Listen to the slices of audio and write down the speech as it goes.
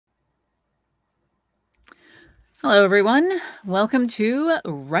Hello, everyone. Welcome to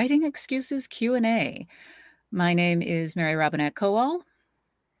Writing Excuses Q&A. My name is Mary Robinette Kowal.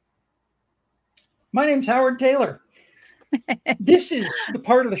 My name's Howard Taylor. This is the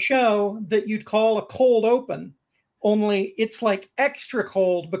part of the show that you'd call a cold open, only it's like extra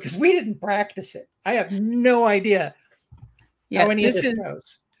cold because we didn't practice it. I have no idea how any of this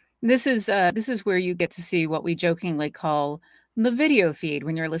goes. This is where you get to see what we jokingly call the video feed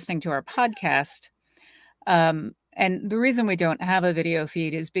when you're listening to our podcast. And the reason we don't have a video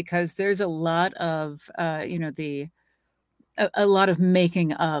feed is because there's a lot of, a lot of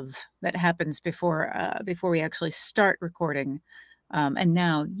making of that happens before we actually start recording. And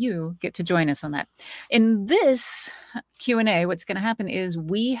now you get to join us on that. In this Q&A, what's going to happen is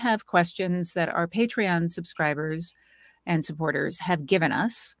we have questions that our Patreon subscribers and supporters have given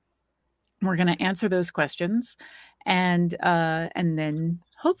us. We're going to answer those questions, and then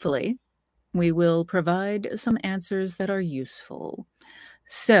hopefully we will provide some answers that are useful.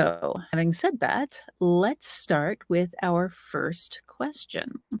 So, having said that, let's start with our first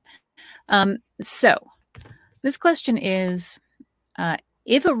question. So, this question is,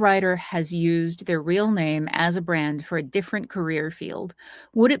 if a writer has used their real name as a brand for a different career field,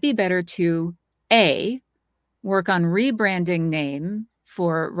 would it be better to A, work on rebranding name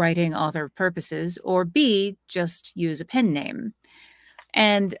for writing author purposes, or B, just use a pen name?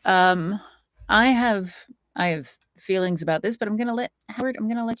 And I have feelings about this, but I'm going to let Howard, I'm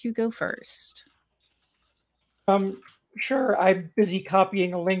going to let you go first. Sure. I'm busy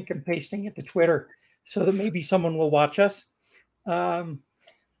copying a link and pasting it to Twitter so that maybe someone will watch us. All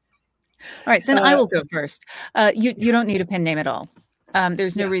right, then I will go first. You don't need a pen name at all.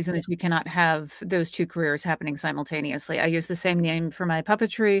 There's no reason that you cannot have those two careers happening simultaneously. I use the same name for my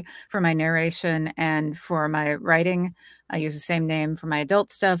puppetry, for my narration, and for my writing. I use the same name for my adult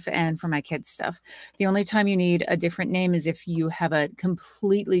stuff and for my kids stuff. The only time you need a different name is if you have a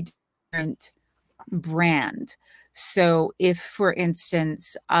completely different brand. So if, for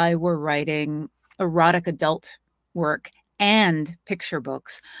instance, I were writing erotic adult work and picture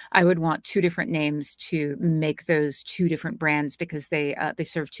books, I would want two different names to make those two different brands because they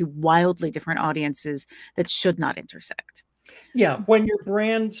serve two wildly different audiences that should not intersect. Yeah, when your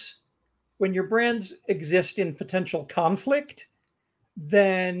brands exist in potential conflict,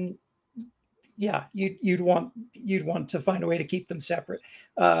 then yeah, you'd want to find a way to keep them separate.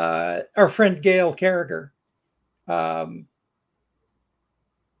 Our friend Gail Carriger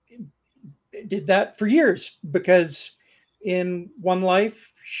did that for years because in one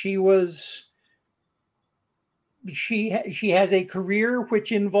life she has a career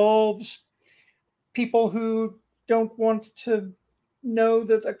which involves people who don't want to know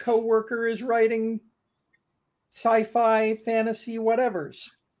that a coworker is writing sci-fi, fantasy,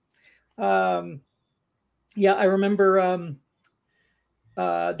 whatevers. Yeah, I remember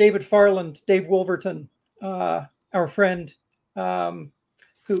David Farland, Dave Wolverton, our friend,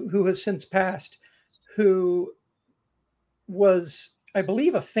 who has since passed, who was, I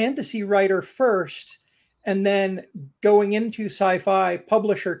believe, a fantasy writer first, and then going into sci-fi,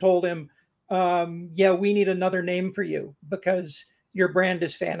 publisher told him, yeah, we need another name for you because your brand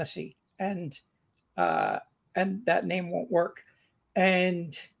is fantasy, and that name won't work.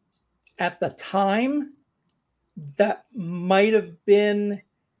 And at the time, that might have been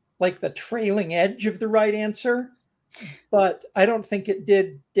like the trailing edge of the right answer, but I don't think it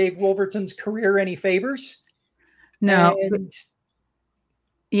did Dave Wolverton's career any favors. No.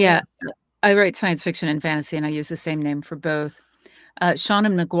 Yeah, I write science fiction and fantasy, and I use the same name for both.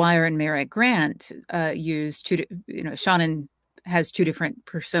 Seanan McGuire and Mary Grant use two. Seanan has two different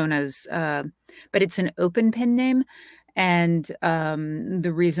personas, but it's an open pen name. And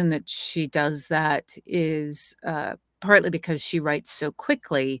the reason that she does that is partly because she writes so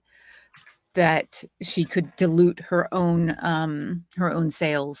quickly that she could dilute her own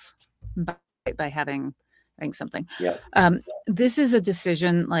sales by having something. Yeah. This is a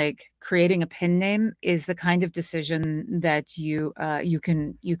decision, like creating a pen name is the kind of decision that you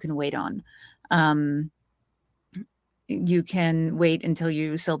can wait on. You can wait until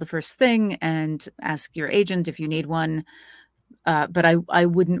you sell the first thing and ask your agent if you need one. But I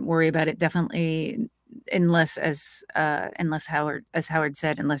wouldn't worry about it, definitely, unless Howard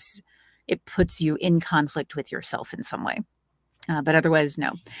said, unless it puts you in conflict with yourself in some way. But otherwise,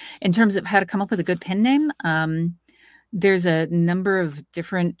 no. In terms of how to come up with a good pen name, there's a number of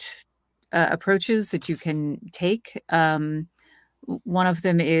different approaches that you can take. One of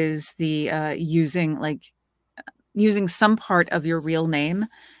them is the using some part of your real name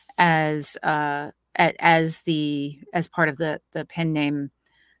as part of the pen name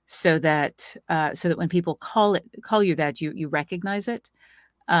so that when people call you that, you recognize it.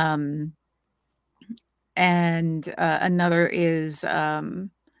 And another is to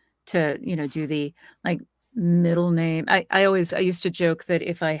do the like middle name. I used to joke that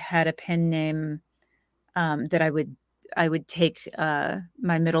if I had a pen name, that I would take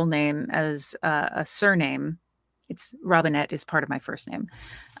my middle name as a surname. It's Robinette is part of my first name,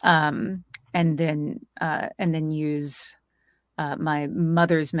 and then use my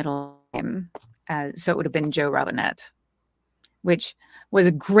mother's middle name so it would have been Joe Robinette, which was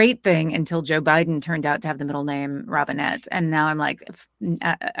a great thing until Joe Biden turned out to have the middle name Robinette, and now I'm like,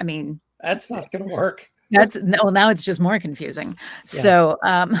 I mean, that's not going to work. Now it's just more confusing.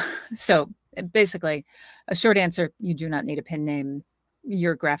 Yeah. So basically, a short answer: you do not need a pen name.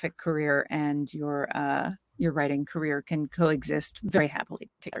 Your graphic career and your writing career can coexist very happily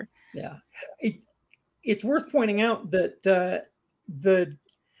together. Yeah, it's worth pointing out that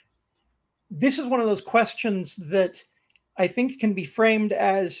this is one of those questions that I think can be framed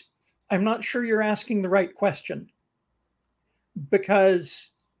as, I'm not sure you're asking the right question, because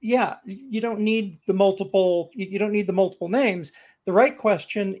yeah, you don't need the multiple names. The right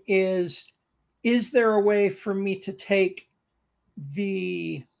question is there a way for me to take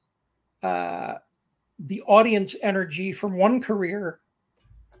the audience energy from one career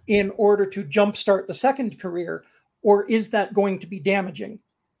in order to jumpstart the second career, or is that going to be damaging?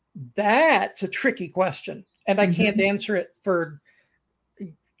 That's a tricky question, and I can't answer it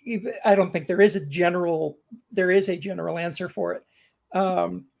I don't think there is a general answer for it.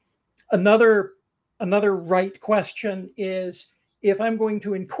 Another right question is, if I'm going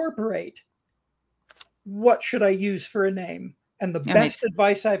to incorporate, what should I use for a name? And the best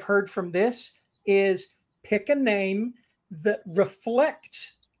advice I've heard from this is pick a name that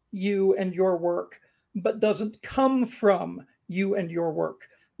reflects you and your work, but doesn't come from you and your work,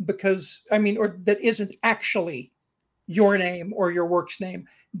 because or that isn't actually your name or your work's name,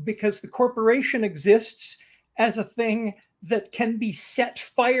 because the corporation exists as a thing that can be set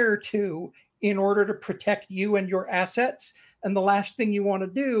fire to in order to protect you and your assets. And the last thing you want to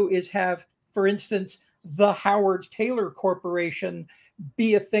do is have, for instance, the Howard Taylor Corporation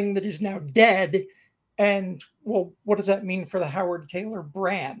be a thing that is now dead. And well, what does that mean for the Howard Taylor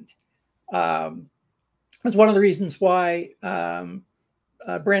brand? That's one of the reasons why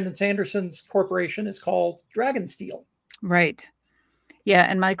Brandon Sanderson's corporation is called Dragonsteel. Right. Yeah,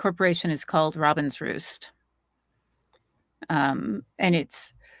 and my corporation is called Robin's Roost. And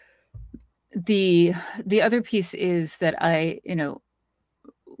it's the other piece is that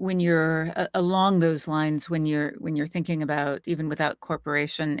when you're along those lines, when you're thinking about, even without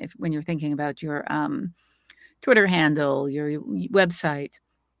corporation, when you're thinking about your Twitter handle, your website,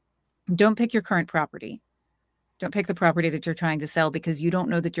 don't pick your current property. Don't pick the property that you're trying to sell, because you don't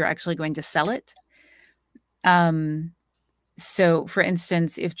know that you're actually going to sell it. So, for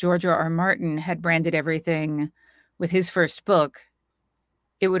instance, if George R.R. Martin had branded everything with his first book,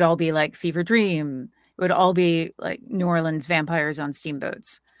 it would all be like Fever Dream. It would all be like New Orleans vampires on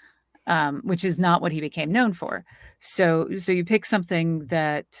steamboats, which is not what he became known for. So you pick something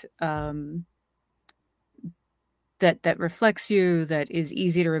that that reflects you, that is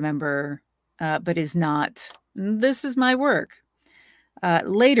easy to remember, but is not, this is my work.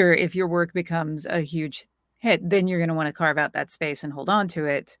 Later, if your work becomes a huge hit, then you're going to want to carve out that space and hold on to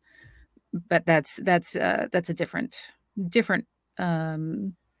it. But that's a different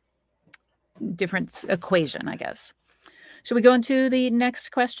equation, I guess. Should we go into the next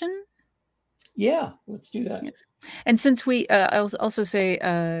question? Yeah, let's do that. Yes. And since I'll also say,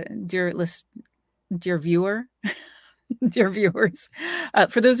 dear viewer, dear viewers,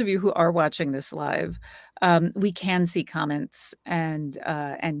 for those of you who are watching this live, we can see comments and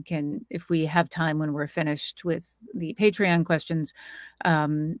can, if we have time when we're finished with the Patreon questions,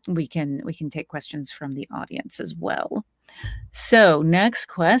 we can take questions from the audience as well. So next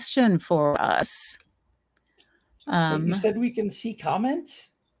question for us. You said we can see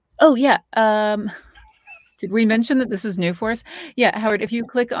comments? Oh yeah. Did we mention that this is new for us? Yeah, Howard, if you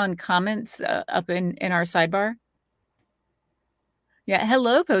click on comments up in our sidebar. Yeah,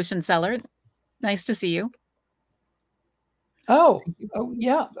 hello, Potion Seller. Nice to see you. Oh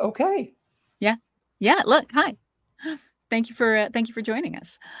yeah, okay. Yeah. Look, hi. Thank you for joining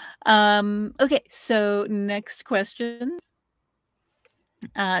us. Okay, so next question.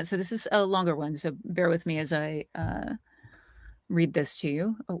 So this is a longer one, so bear with me as I read this to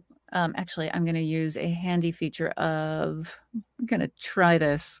you. Oh, actually, I'm going to use a handy feature of. I'm going to try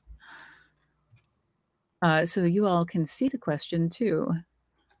this. So you all can see the question too.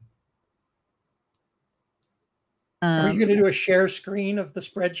 Are you going to do a share screen of the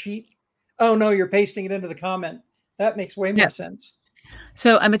spreadsheet? Oh, no, you're pasting it into the comment. That makes way more sense.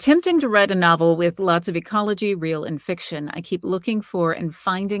 So I'm attempting to write a novel with lots of ecology, real and fiction. I keep looking for and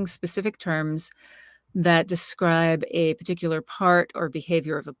finding specific terms that describe a particular part or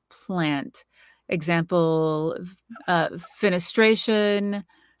behavior of a plant. Example, fenestration,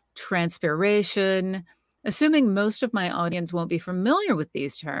 transpiration. Assuming most of my audience won't be familiar with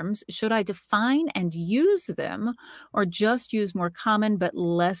these terms, should I define and use them or just use more common but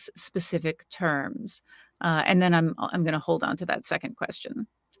less specific terms? And then I'm going to hold on to that second question.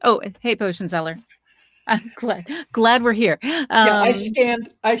 Oh, hey, Potion Seller. I'm glad we're here. Yeah,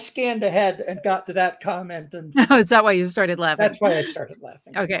 I scanned ahead and got to that comment, and is that why you started laughing? That's why I started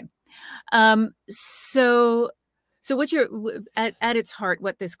laughing. Okay. So what you're at its heart,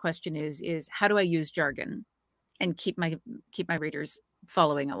 what this question is how do I use jargon and keep my readers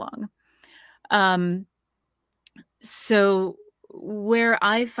following along? So where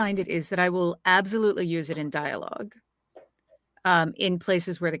I find it is that I will absolutely use it in dialogue, in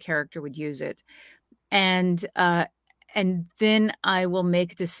places where the character would use it. And then I will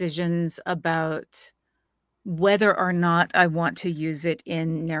make decisions about whether or not I want to use it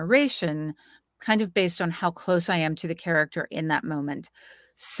in narration, kind of based on how close I am to the character in that moment.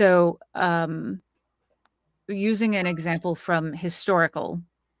 So using an example from historical,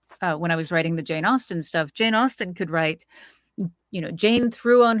 when I was writing the Jane Austen stuff, Jane Austen could write, Jane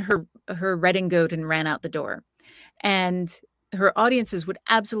threw on her redingote and ran out the door. And her audiences would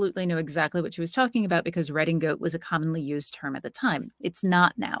absolutely know exactly what she was talking about because redingote was a commonly used term at the time. It's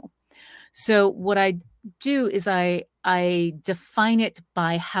not now. So what I do is I define it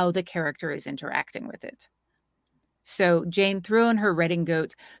by how the character is interacting with it. So Jane threw on her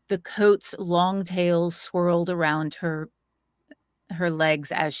redingote. The coat's long tails swirled around her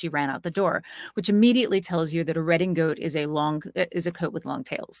legs as she ran out the door, which immediately tells you that a redingote is a coat with long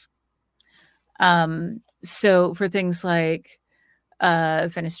tails. So for things like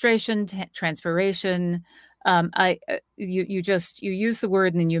fenestration, transpiration, you use the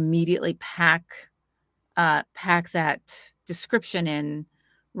word and then you immediately pack that description in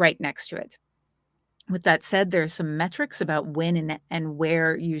right next to it. With that said, there are some metrics about when and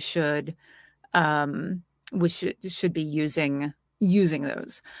where you should be using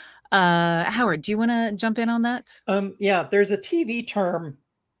those. Howard, do you want to jump in on that? Yeah, there's a TV term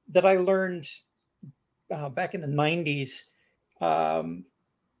that I learned back in the 90s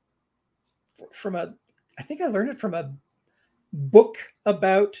I think I learned it from a book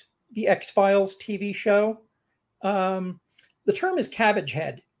about the X-Files TV show. The term is cabbage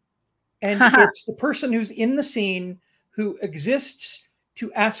head. And it's the person who's in the scene who exists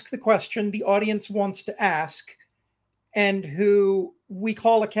to ask the question the audience wants to ask, and who we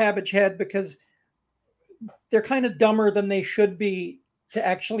call a cabbage head because they're kind of dumber than they should be to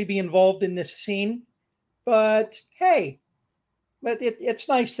actually be involved in this scene. But hey, it's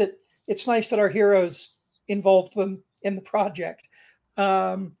nice that our heroes involved them in the project.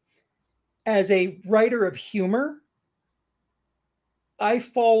 As a writer of humor, I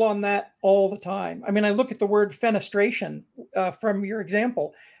fall on that all the time. I mean, I look at the word fenestration from your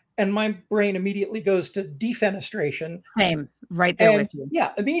example, and my brain immediately goes to defenestration. Same, right there with you.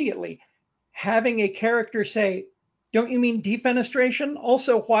 Yeah, immediately. Having a character say, "Don't you mean defenestration?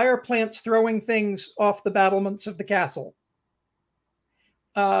 Also, why are plants throwing things off the battlements of the castle?"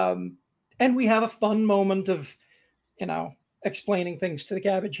 And we have a fun moment of, explaining things to the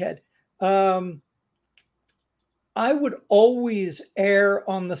cabbage head. I would always err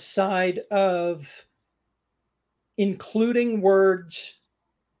on the side of including words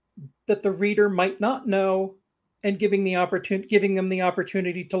that the reader might not know and giving them the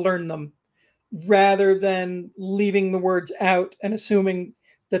opportunity to learn them, rather than leaving the words out and assuming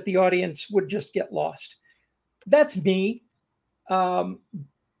that the audience would just get lost. That's me.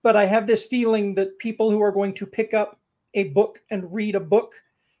 But I have this feeling that people who are going to pick up a book and read a book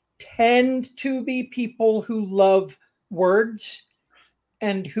tend to be people who love words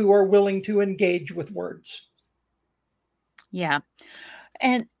and who are willing to engage with words. Yeah.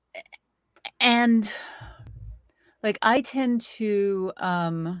 And like I tend to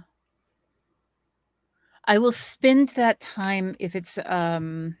I will spend that time if it's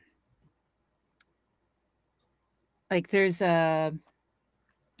like there's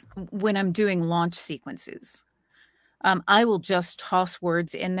when I'm doing launch sequences, I will just toss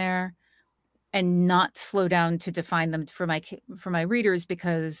words in there and not slow down to define them for my readers,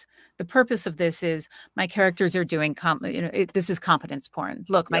 because the purpose of this is my characters are doing this is competence porn.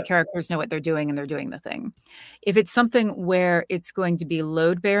 Look, my characters know what they're doing and they're doing the thing. If it's something where it's going to be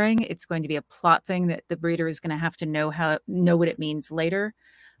load bearing, it's going to be a plot thing that the reader is going to have to know what it means later.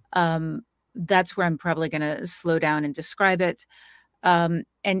 That's where I'm probably going to slow down and describe it.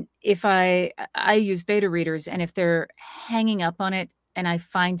 And if I use beta readers, and if they're hanging up on it, and I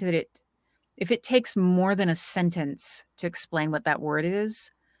find that if it takes more than a sentence to explain what that word is,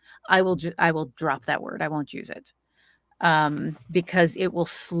 I will drop that word. I won't use it, because it will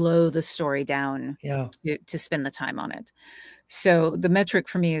slow the story down to spend the time on it. So the metric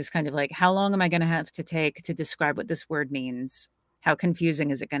for me is kind of like, how long am I going to have to take to describe what this word means? How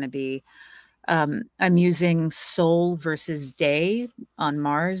confusing is it going to be? I'm using sol versus day on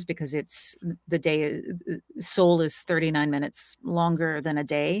Mars because sol is 39 minutes longer than a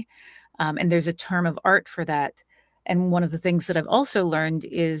day. And there's a term of art for that. And one of the things that I've also learned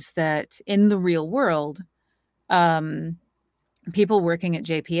is that in the real world, people working at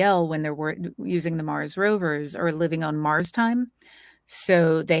JPL, when they're using the Mars rovers, are living on Mars time.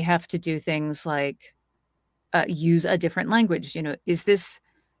 So they have to do things like use a different language. Is this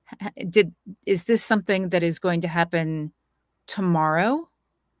something that is going to happen tomorrow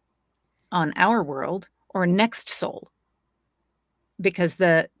on our world or next sol? Because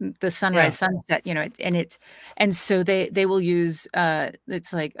the sunrise sunset, and so they will use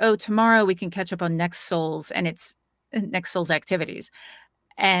it's like, oh, tomorrow we can catch up on next sol's, and it's next sol's activities,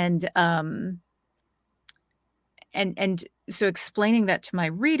 and so explaining that to my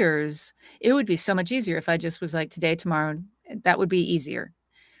readers, it would be so much easier if I just was like, today, tomorrow. That would be easier.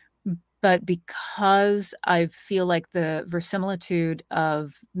 But because I feel like the verisimilitude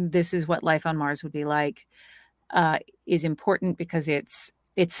of this is what life on Mars would be like is important, because it's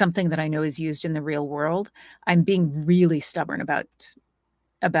something that I know is used in the real world, I'm being really stubborn about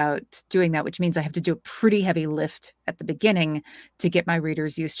doing that, which means I have to do a pretty heavy lift at the beginning to get my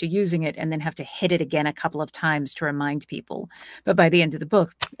readers used to using it, and then have to hit it again a couple of times to remind people. But by the end of the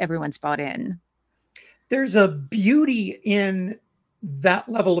book, everyone's bought in. There's a beauty in that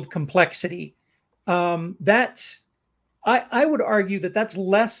level of complexity. I would argue that that's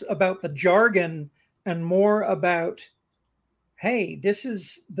less about the jargon and more about, hey, this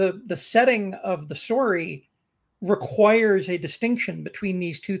is the setting of the story requires a distinction between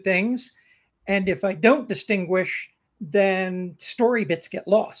these two things. And if I don't distinguish, then story bits get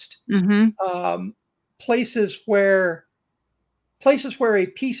lost. Mm-hmm. Places where a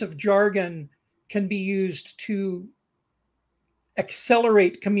piece of jargon can be used to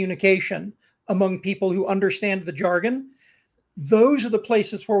accelerate communication among people who understand the jargon, those are the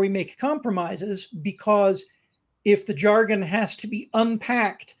places where we make compromises, because if the jargon has to be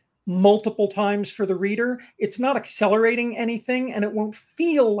unpacked multiple times for the reader, it's not accelerating anything, and it won't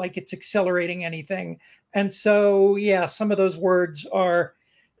feel like it's accelerating anything. And so, yeah, some of those words are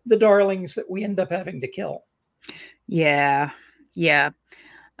the darlings that we end up having to kill. Yeah.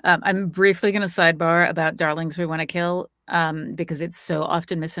 I'm briefly going to sidebar about darlings we want to kill, because it's so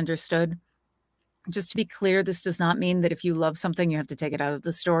often misunderstood. Just to be clear, this does not mean that if you love something, you have to take it out of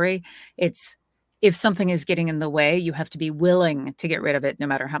the story. It's, if something is getting in the way, you have to be willing to get rid of it, no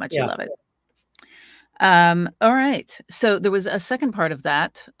matter how much you love it. All right. So there was a second part of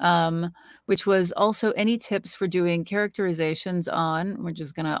that, which was also any tips for doing characterizations on, we're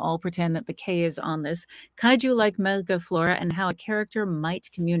just going to all pretend that the K is on this, kaiju like megaflora and how a character might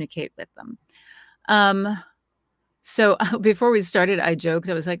communicate with them. So before we started, I joked,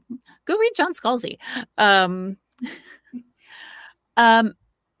 I was like, go read John Scalzi.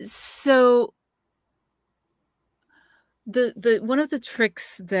 So the one of the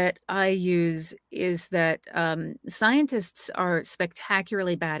tricks that I use is that scientists are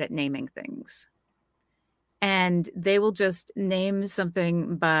spectacularly bad at naming things. And they will just name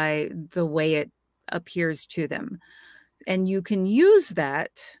something by the way it appears to them. And you can use that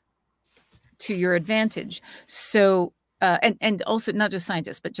to your advantage. So, and also not just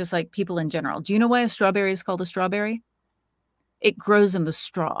scientists, but just like people in general. Do you know why a strawberry is called a strawberry? It grows in the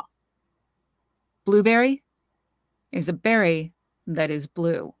straw. Blueberry is a berry that is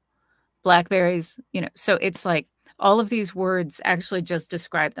blue. Blackberries, so it's like all of these words actually just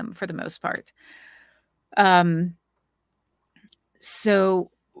describe them for the most part. So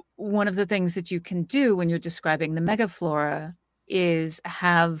one of the things that you can do when you're describing the megaflora is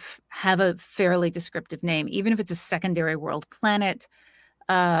have a fairly descriptive name, even if it's a secondary world planet,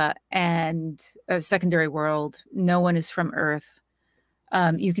 and a secondary world, no one is from Earth.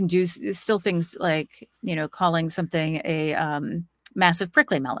 You can do still things like, calling something a massive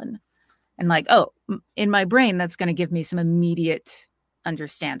prickly melon, And like, oh, in my brain, that's going to give me some immediate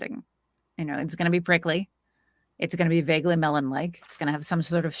understanding. You know, it's going to be prickly. It's going to be vaguely melon-like. It's going to have some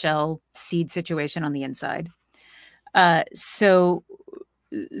sort of shell seed situation on the inside. So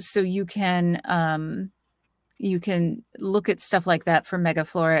you can look at stuff like that for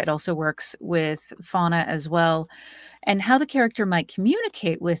megaflora. It also works with fauna as well, and how the character might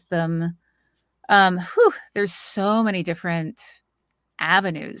communicate with them. There's so many different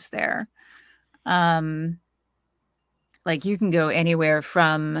avenues there. Like you can go anywhere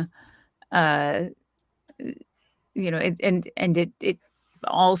from, you know, and it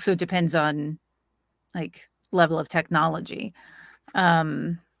also depends on like level of technology.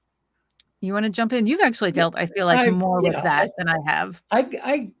 You want to jump in? You've actually dealt, I feel like, more with that than I have.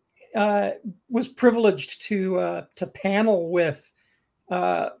 I was privileged to panel with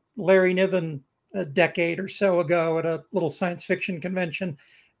Larry Niven a decade or so ago at a little science fiction convention,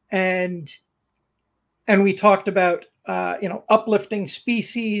 and we talked about you know, uplifting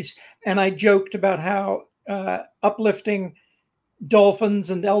species, and I joked about how uplifting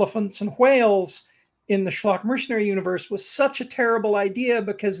dolphins and elephants and whales in the Schlock Mercenary universe was such a terrible idea,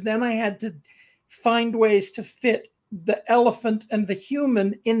 because then I had to find ways to fit the elephant and the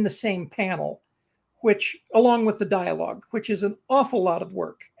human in the same panel, which, along with the dialogue, which is an awful lot of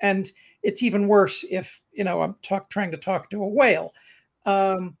work. And it's even worse if, you know, I'm trying to talk to a whale.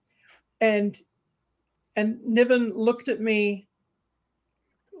 And Niven looked at me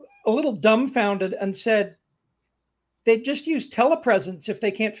a little dumbfounded and said, they just use telepresence if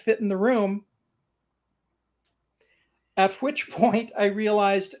they can't fit in the room. At which point I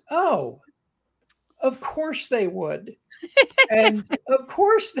realized, oh, of course they would. And of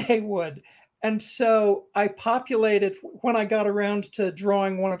course they would. And so I populated, when I got around to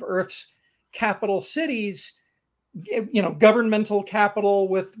drawing one of Earth's capital cities, you know, governmental capital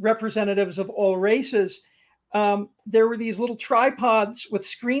with representatives of all races, there were these little tripods with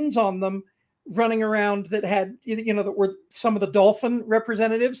screens on them running around that had, you know, that were some of the dolphin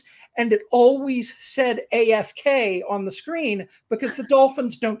representatives, and it always said AFK on the screen, because the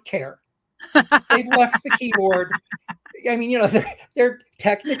dolphins don't care. They've left the keyboard. I mean, you know, they're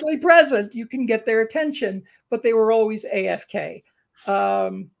technically present. You can get their attention, but they were always AFK.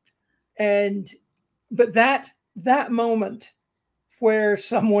 But that moment where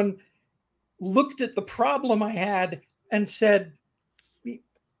someone looked at the problem I had and said,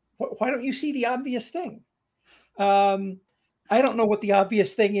 why don't you see the obvious thing? I don't know what the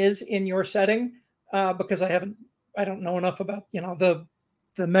obvious thing is in your setting, because I don't know enough about, you know, the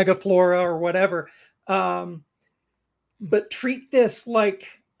megaflora or whatever. But treat this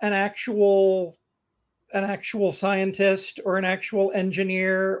like an actual scientist or an actual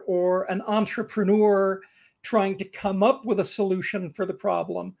engineer or an entrepreneur trying to come up with a solution for the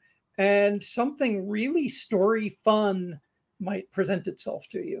problem, and something really story fun might present itself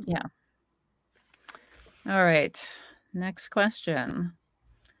to you. Yeah. All right. Next question.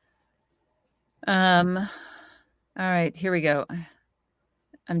 All right, here we go.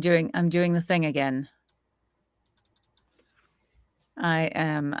 I'm doing the thing again. I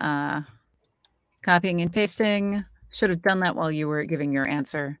am copying and pasting. Should have done that while you were giving your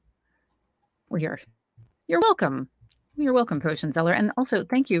answer. You're welcome. You're welcome, Potion Seller. And also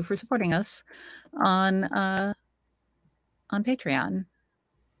thank you for supporting us on Patreon.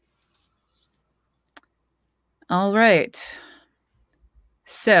 All right.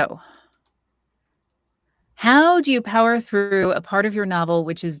 So, how do you power through a part of your novel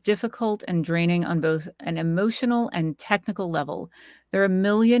which is difficult and draining on both an emotional and technical level? There are a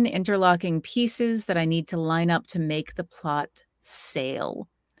million interlocking pieces that I need to line up to make the plot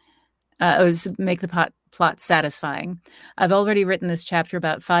make the plot satisfying. I've already written this chapter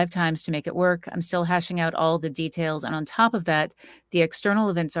about 5 times to make it work. I'm still hashing out all the details, and on top of that, the external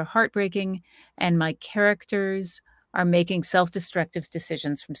events are heartbreaking, and my characters are making self-destructive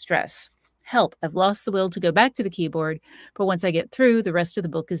decisions from stress. Help, I've lost the will to go back to the keyboard, but once I get through, the rest of the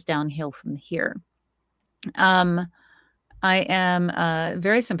book is downhill from here. I am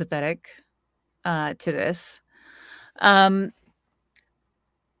very sympathetic to this.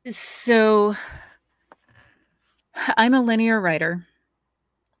 So I'm a linear writer,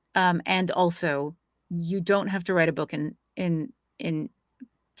 and also you don't have to write a book in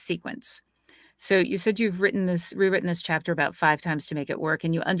sequence. So you said you've rewritten this chapter about 5 times to make it work,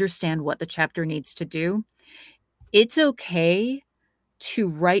 and you understand what the chapter needs to do. It's okay to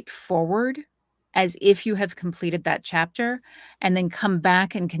write forward as if you have completed that chapter and then come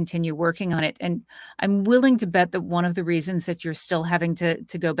back and continue working on it. And I'm willing to bet that one of the reasons that you're still having to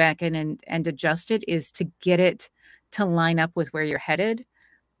go back in and adjust it is to get it to line up with where you're headed.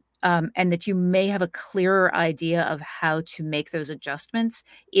 and that you may have a clearer idea of how to make those adjustments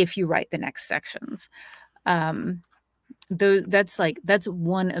if you write the next sections. That's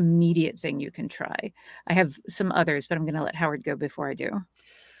one immediate thing you can try. I have some others, but I'm going to let Howard go before I do.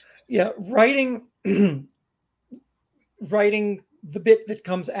 Yeah, writing writing the bit that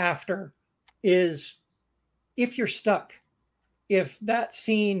comes after is, if you're stuck, if that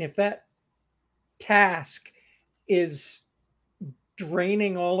scene, if that task is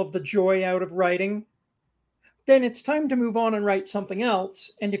draining all of the joy out of writing, then it's time to move on and write something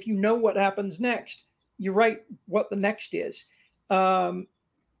else. And if you know what happens next, you write what the next is.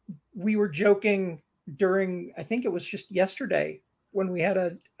 We were joking during, I think it was just yesterday, when we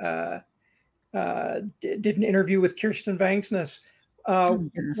had did an interview with Kirsten Vangsness, where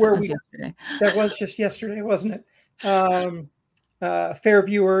that was just yesterday, wasn't it? Fair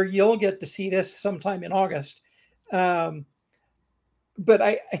viewer, you'll get to see this sometime in August. But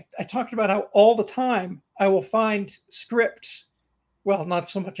I talked about how all the time I will find scripts. Well, not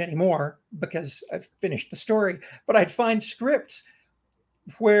so much anymore because I've finished the story, but I'd find scripts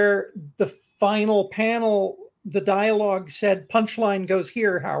where the final panel, the dialogue said, "Punchline goes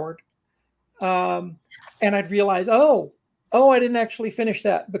here, Howard." And I'd realize, oh, I didn't actually finish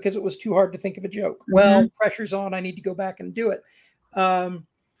that because it was too hard to think of a joke. Mm-hmm. Well, pressure's on. I need to go back and do it.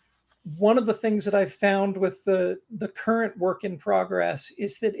 One of the things that I've found with the current work in progress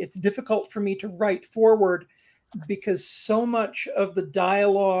is that it's difficult for me to write forward because so much of the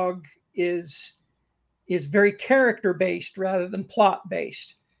dialogue is very character based rather than plot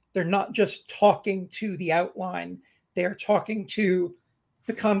based. They're not just talking to the outline. They're talking to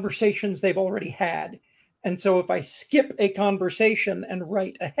the conversations they've already had. And so if I skip a conversation and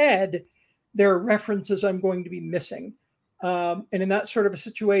write ahead, there are references I'm going to be missing. And in that sort of a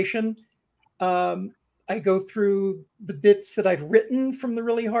situation, I go through the bits that I've written from the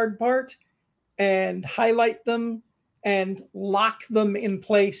really hard part and highlight them and lock them in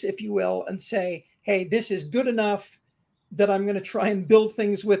place, if you will, and say, hey, this is good enough that I'm going to try and build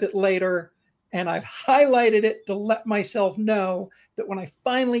things with it later. And I've highlighted it to let myself know that when I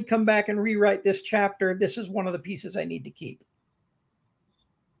finally come back and rewrite this chapter, this is one of the pieces I need to keep.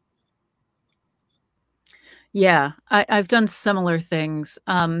 Yeah, I've done similar things.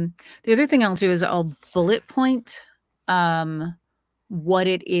 The other thing I'll do is I'll bullet point what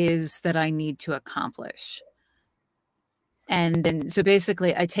it is that I need to accomplish. And then, so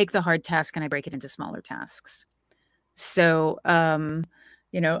basically, I take the hard task and I break it into smaller tasks. So, Elma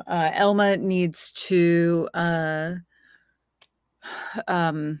needs to, well,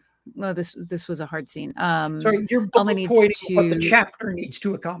 this was a hard scene. Sorry, you're bullet pointing what the chapter needs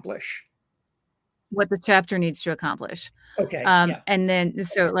to accomplish. What the chapter needs to accomplish. Okay. Yeah. And then,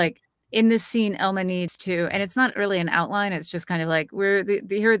 so like in this scene, Elma needs to, and it's not really an outline. It's just kind of like,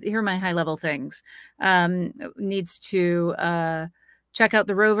 here are my high level things. Needs to check out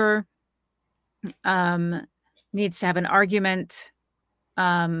the rover. Needs to have an argument.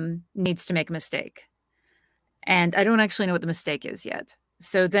 Needs to make a mistake. And I don't actually know what the mistake is yet.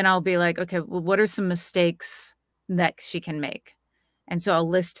 So then I'll be like, okay, well, what are some mistakes that she can make? And so I'll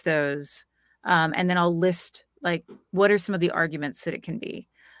list those. And then I'll list, like, what are some of the arguments that it can be?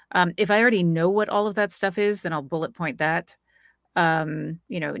 If I already know what all of that stuff is, then I'll bullet point that. It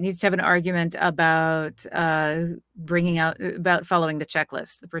needs to have an argument about about following the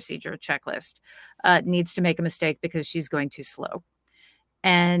checklist, the procedure checklist. Needs to make a mistake because she's going too slow.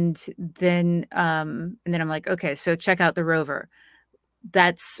 And then I'm like, okay, so check out the rover.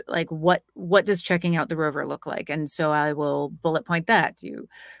 That's like, what does checking out the rover look like? And so I will bullet point that. You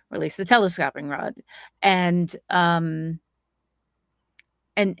release the telescoping rod, and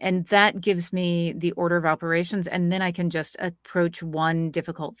that gives me the order of operations, and then I can just approach one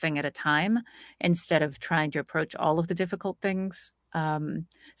difficult thing at a time instead of trying to approach all of the difficult things.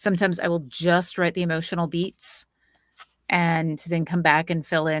 Sometimes I will just write the emotional beats and then come back and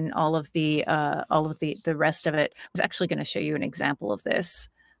fill in all of the rest of it. I was actually going to show you an example of this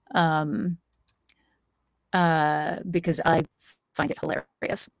because I find it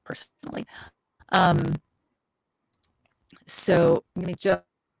hilarious personally. So I'm going to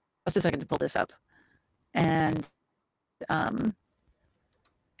just a second to pull this up, and I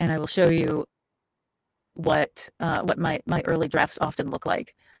will show you what my early drafts often look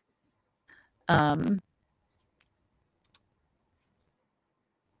like.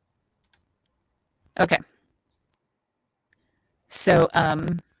 Okay. So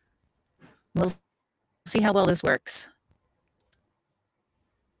we'll see how well this works,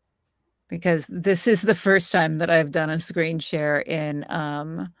 because this is the first time that I've done a screen share in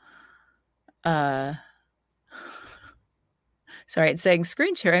Sorry, it's saying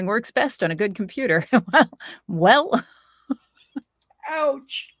screen sharing works best on a good computer. well.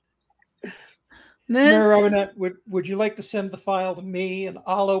 Ouch. This... Mary Robinette, would you like to send the file to me and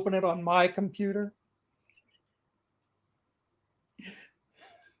I'll open it on my computer?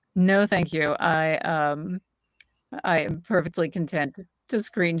 No, thank you. I am perfectly content to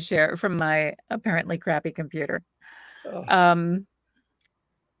screen share from my apparently crappy computer.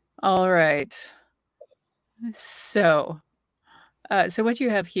 All right. So what you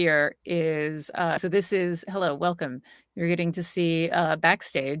have here is, so this is, hello, welcome. You're getting to see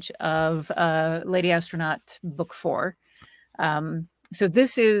backstage of Lady Astronaut Book 4. So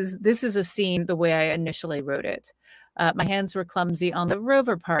this is a scene the way I initially wrote it. My hands were clumsy on the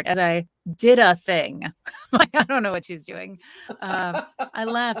rover part as I did a thing. I don't know what she's doing. I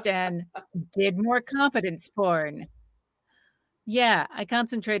laughed and did more competence porn. Yeah, I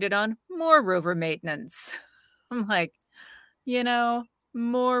concentrated on more rover maintenance. I'm like,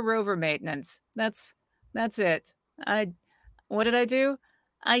 more rover maintenance. That's it. What did I do?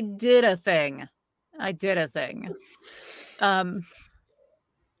 I did a thing. And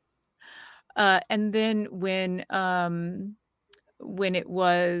then when it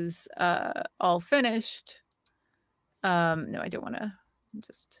was all finished, no, I don't want to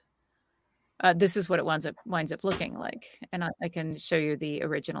just. This is what it winds up looking like, and I can show you the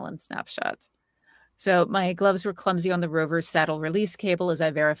original in snapshot. So my gloves were clumsy on the rover's saddle release cable as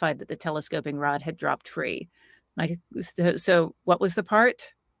I verified that the telescoping rod had dropped free. So what was the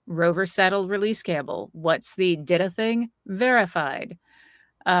part? Rover saddle release cable. What's the did a thing? Verified.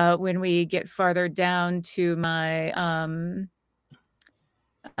 When we get farther down to my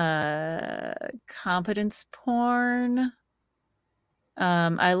competence porn,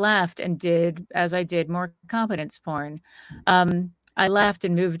 I laughed and did more competence porn. I laughed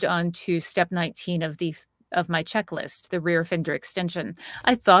and moved on to step 19 of my checklist, the rear fender extension.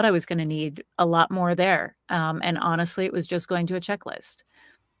 I thought I was going to need a lot more there. And honestly, it was just going to a checklist.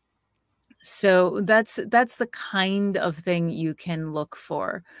 So that's the kind of thing you can look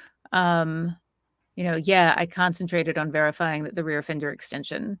for. Yeah, I concentrated on verifying that the rear fender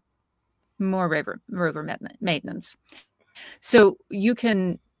extension, more rover maintenance. So you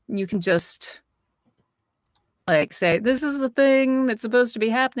can just like say, this is the thing that's supposed to be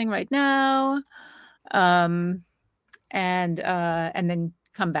happening right now. And then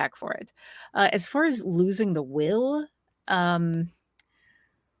come back for it. As far as losing the will,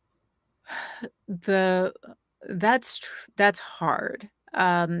 that's hard.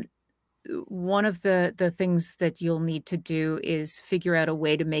 One of the things that you'll need to do is figure out a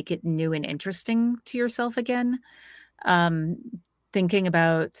way to make it new and interesting to yourself again. Thinking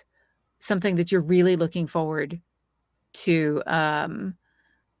about something that you're really looking forward to.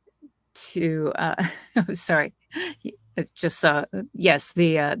 Sorry, just yes,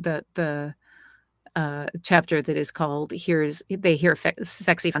 the chapter that is called "They Hear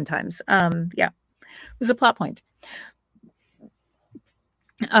Sexy Fun Times." Yeah, it was a plot point.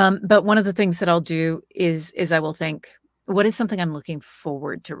 But one of the things that I'll do is I will think, what is something I'm looking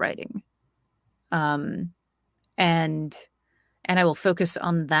forward to writing? And I will focus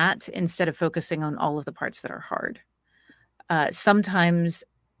on that instead of focusing on all of the parts that are hard. Sometimes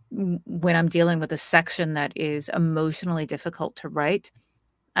when I'm dealing with a section that is emotionally difficult to write,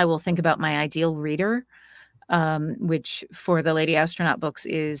 I will think about my ideal reader, which for the Lady Astronaut books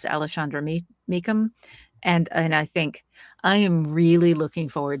is Alexandra Meekum. And I think I am really looking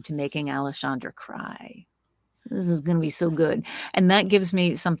forward to making Alexandra cry. This is going to be so good. And that gives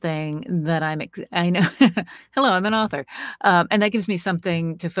me something that I know. Hello, I'm an author. And that gives me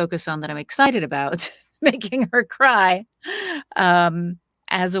something to focus on that I'm excited about, making her cry,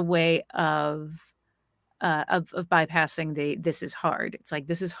 as a way of bypassing this is hard. It's like,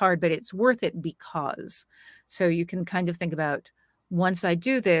 this is hard, but it's worth it because. So you can kind of think about, once I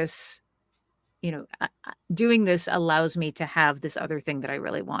do this, doing this allows me to have this other thing that I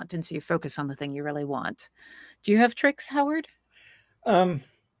really want. And so you focus on the thing you really want. Do you have tricks, Howard? I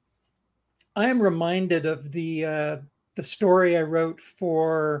am reminded of the story I wrote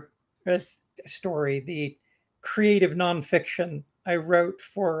for the creative nonfiction I wrote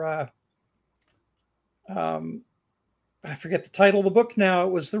for. I forget the title of the book now.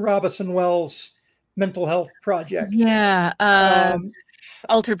 It was the Robison Wells Mental Health Project. Yeah.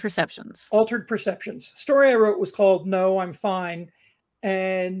 Altered Perceptions. Altered Perceptions. Story I wrote was called No, I'm Fine.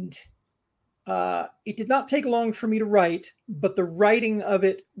 And it did not take long for me to write, but the writing of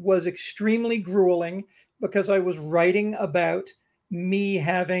it was extremely grueling because I was writing about me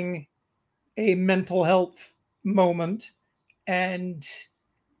having a mental health moment. And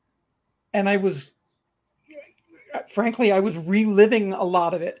frankly, I was reliving a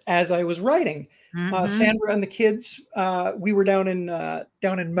lot of it as I was writing. Mm-hmm. Sandra and the kids, we were down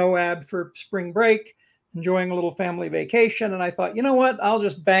in Moab for spring break, enjoying a little family vacation. And I thought, you know what? I'll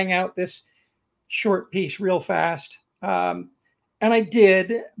just bang out this short piece real fast. And I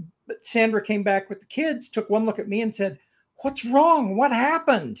did. But Sandra came back with the kids, took one look at me and said, "What's wrong? What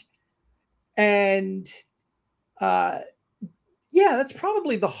happened?" And yeah, that's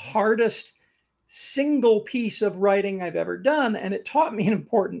probably the hardest single piece of writing I've ever done. And it taught me an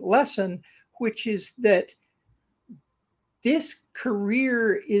important lesson, which is that this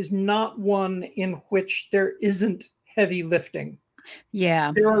career is not one in which there isn't heavy lifting.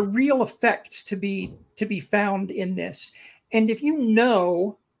 Yeah. There are real effects to be found in this. And if you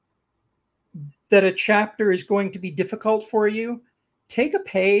know that a chapter is going to be difficult for you, take a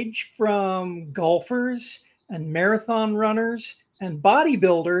page from golfers and marathon runners and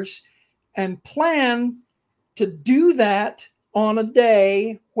bodybuilders and plan to do that on a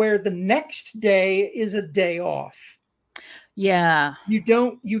day where the next day is a day off. Yeah. You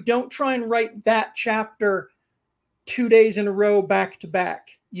don't try and write that chapter 2 days in a row back to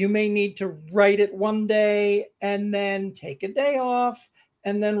back. You may need to write it one day and then take a day off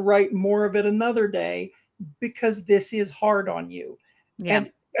and then write more of it another day, because this is hard on you. Yeah.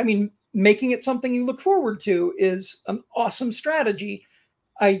 And I mean, making it something you look forward to is an awesome strategy.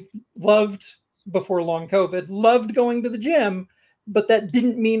 I loved, before long COVID, loved going to the gym, but that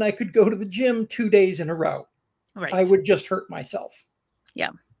didn't mean I could go to the gym 2 days in a row. Right. I would just hurt myself. Yeah.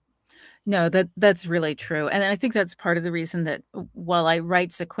 No, that's really true. And I think that's part of the reason that while I write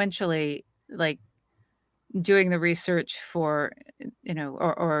sequentially, like doing the research for,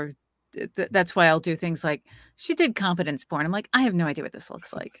 or that's why I'll do things like, she did competence porn. I'm like, I have no idea what this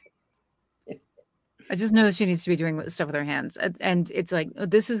looks like. I just know that she needs to be doing stuff with her hands. And it's like, oh,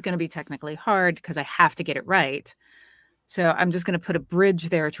 this is going to be technically hard because I have to get it right. So I'm just going to put a bridge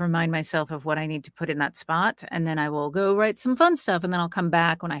there to remind myself of what I need to put in that spot. And then I will go write some fun stuff. And then I'll come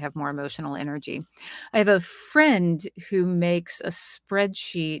back when I have more emotional energy. I have a friend who makes a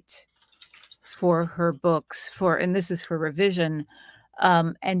spreadsheet for her books and this is for revision.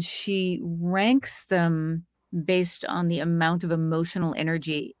 And she ranks them based on the amount of emotional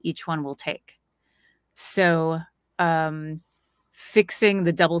energy each one will take. So fixing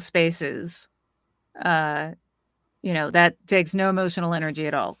the double spaces, that takes no emotional energy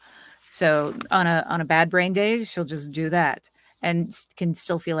at all. So on a bad brain day, she'll just do that and can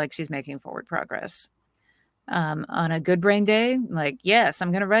still feel like she's making forward progress. On a good brain day, like, yes,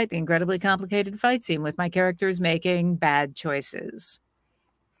 I'm going to write the incredibly complicated fight scene with my characters making bad choices.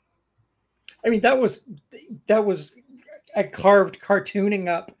 I mean, that was I carved cartooning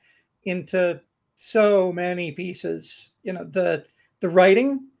up into so many pieces. The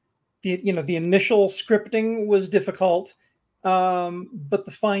writing, the initial scripting was difficult, but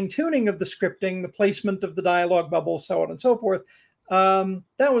the fine tuning of the scripting, the placement of the dialogue bubbles, so on and so forth,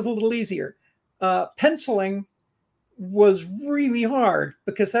 that was a little easier. Penciling was really hard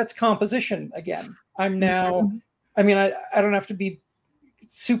because that's composition again. I'm now, I mean, I don't have to be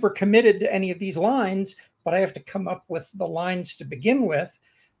super committed to any of these lines, but I have to come up with the lines to begin with.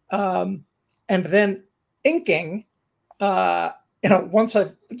 And then inking, once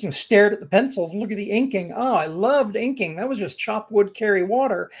I've stared at the pencils and look at the inking, oh, I loved inking. That was just chop wood, carry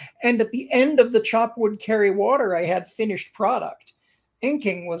water. And at the end of the chop wood, carry water, I had finished product.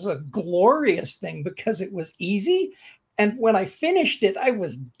 Inking was a glorious thing because it was easy. And when I finished it, I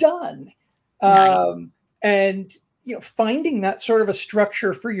was done. Nice. And, finding that sort of a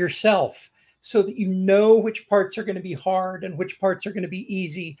structure for yourself so that you know which parts are going to be hard and which parts are going to be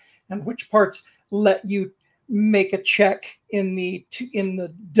easy and which parts let you make a check in the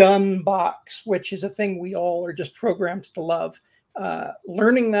done box, which is a thing we all are just programmed to love.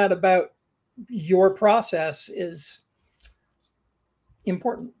 Learning that about your process is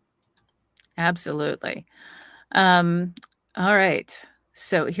important. Absolutely. All right.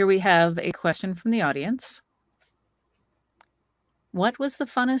 So here we have a question from the audience. What was the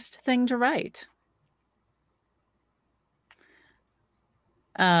funnest thing to write?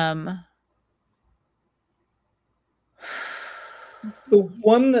 The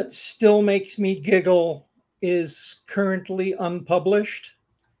one that still makes me giggle is currently unpublished.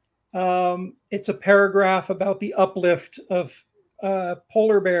 It's a paragraph about the uplift of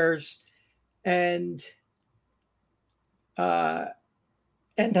polar bears and how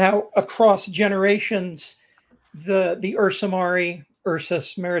across generations the Ursamari,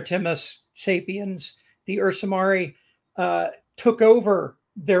 Ursus maritimus sapiens, the Ursamari took over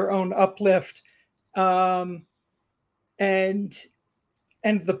their own uplift, and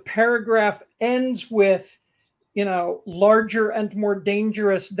the paragraph ends with larger and more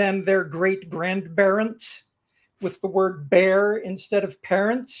dangerous than their great grandparents, with the word bear instead of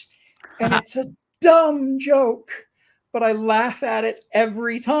parents. And it's a dumb joke, but I laugh at it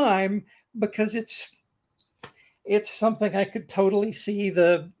every time because it's something I could totally see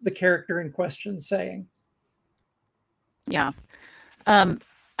the character in question saying. Yeah.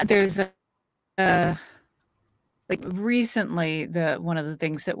 There's like recently, one of the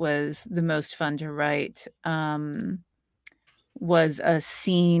things that was the most fun to write was a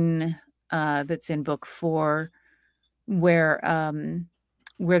scene that's in book 4 where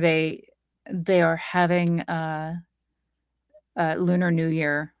they are having Lunar New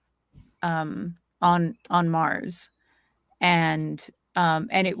Year on Mars, and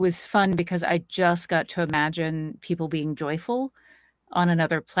it was fun because I just got to imagine people being joyful on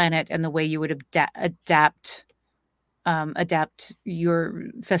another planet, and the way you would adapt your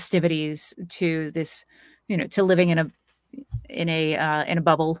festivities to this, to living in a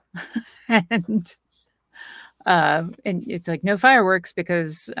bubble, and it's like no fireworks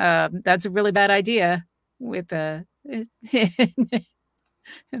because that's a really bad idea with the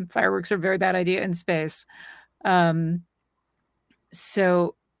and fireworks are a very bad idea in space.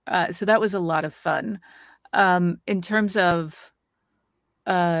 So that was a lot of fun. In terms of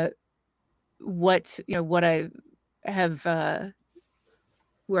what I have,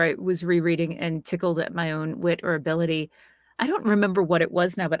 where I was rereading and tickled at my own wit or ability. I don't remember what it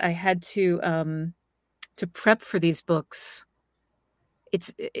was now, but I had to prep for these books.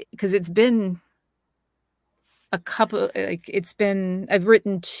 Because it's been a couple, I've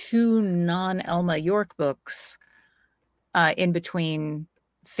written 2 non-Elma York books in between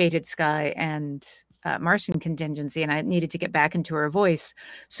Fated Sky and Martian Contingency, and I needed to get back into her voice.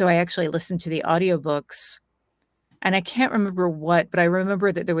 So I actually listened to the audiobooks, and I can't remember what, but I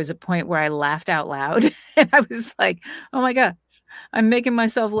remember that there was a point where I laughed out loud and I was like, oh my God, I'm making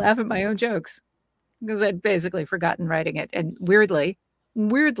myself laugh at my own jokes because I'd basically forgotten writing it. And weirdly,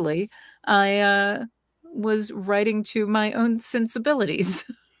 I was writing to my own sensibilities.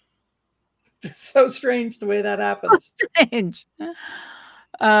 It's so strange the way that happens. So strange.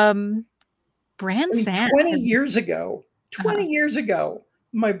 Bran Sand. 20 years ago,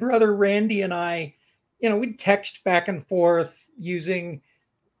 my brother Randy and I, we'd text back and forth using,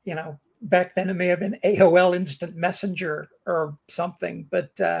 back then it may have been AOL Instant Messenger or something,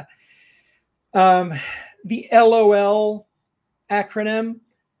 but the LOL acronym,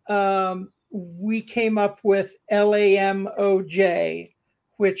 we came up with LAMOJ,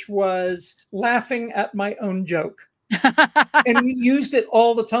 which was laughing at my own joke. And we used it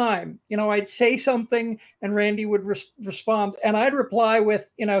all the time. I'd say something and Randy would respond, and I'd reply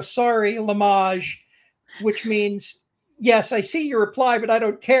with, sorry, Lamage, which means, yes, I see your reply, but I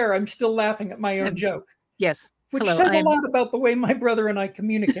don't care. I'm still laughing at my own joke. Yes. Which says a lot about the way my brother and I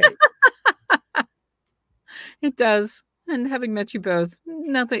communicate. It does. And having met you both,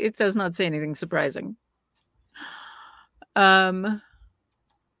 it does not say anything surprising. All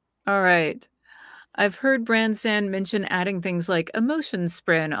right. I've heard Bran Sand mention adding things like emotion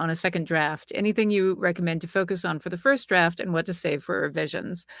spin on a second draft. Anything you recommend to focus on for the first draft and what to save for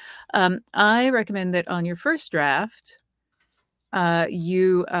revisions? I recommend that on your first draft,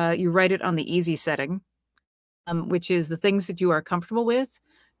 you write it on the easy setting, which is the things that you are comfortable with.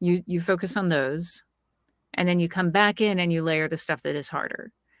 You focus on those, and then you come back in and you layer the stuff that is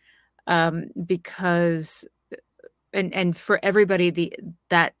harder. Because and for everybody,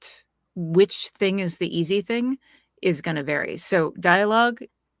 that which thing is the easy thing is going to vary. So dialogue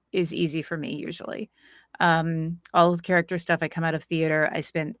is easy for me usually. All of the character stuff, I come out of theater. I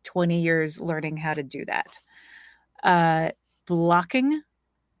spent 20 years learning how to do that. Blocking,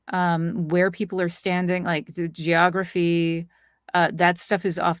 where people are standing, like the geography, that stuff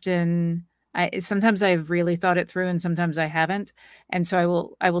is often, sometimes I've really thought it through and sometimes I haven't. And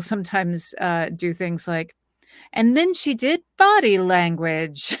so I will sometimes do things like, and then she did body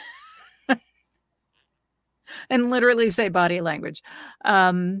language. And literally say body language.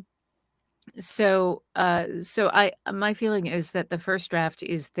 So my feeling is that the first draft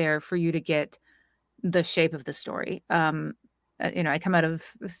is there for you to get the shape of the story. I come out of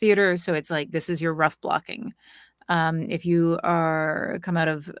theater, so it's like, this is your rough blocking. If you come out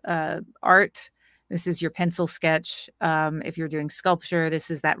of art, this is your pencil sketch. If you're doing sculpture,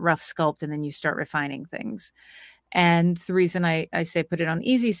 this is that rough sculpt, and then you start refining things. And the reason I say put it on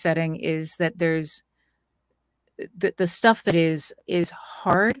easy setting is that there's the stuff that is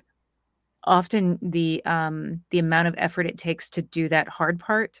hard. Often the amount of effort it takes to do that hard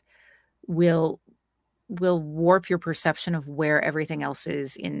part will warp your perception of where everything else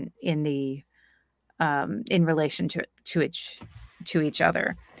is in the in relation to each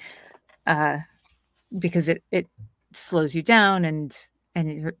other, because it slows you down,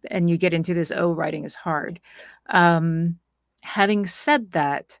 and you get into this, oh, writing is hard. Having said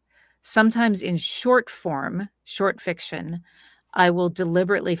that, sometimes in short form, short fiction, I will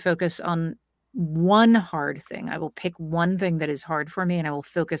deliberately focus on one hard thing. I will pick one thing that is hard for me, and I will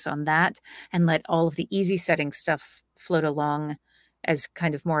focus on that and let all of the easy setting stuff float along as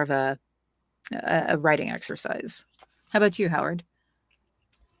kind of more of a writing exercise. How about you, Howard?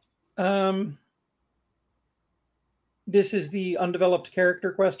 This is the undeveloped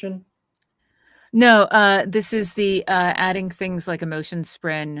character question. No, this is the adding things like emotion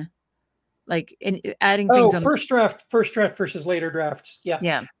spin, like adding things. Oh, first draft versus later drafts. Yeah.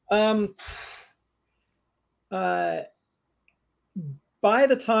 Yeah. By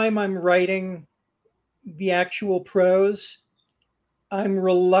the time I'm writing the actual prose, I'm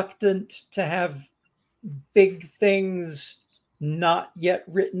reluctant to have big things not yet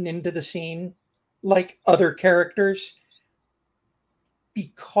written into the scene, like other characters,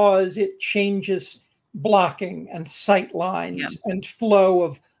 because it changes blocking and sight lines and flow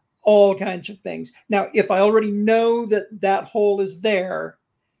of all kinds of things. Now, if I already know that that hole is there,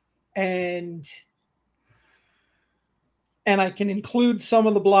 and I can include some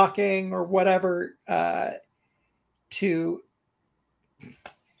of the blocking or whatever, I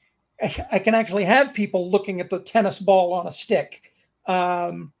can actually have people looking at the tennis ball on a stick.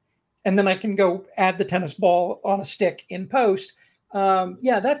 And then I can go add the tennis ball on a stick in post.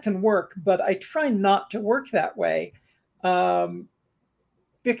 Yeah, that can work, but I try not to work that way,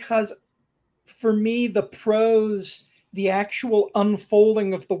 because for me, the prose, the actual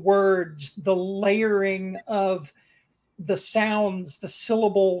unfolding of the words, the layering of the sounds, the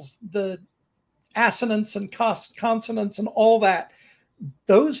syllables, the assonance and consonants and all that,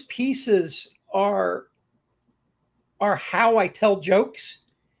 those pieces are how I tell jokes.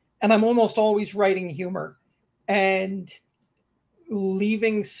 And I'm almost always writing humor, and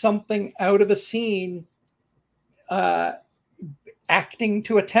leaving something out of a scene, acting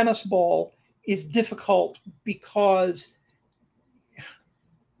to a tennis ball, is difficult because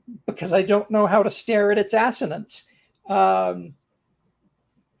I don't know how to stare at its assonance. So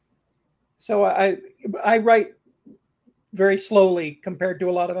I write very slowly compared to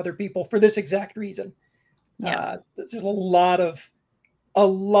a lot of other people for this exact reason. Yeah. There's a lot of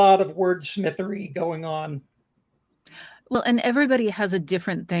wordsmithery going on. Well, and everybody has a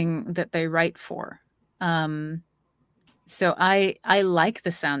different thing that they write for. So I like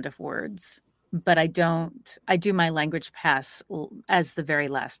the sound of words, but I do my language pass as the very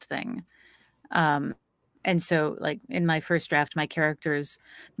last thing. And so, like, in my first draft, my characters,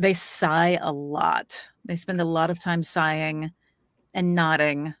 they sigh a lot. They spend a lot of time sighing and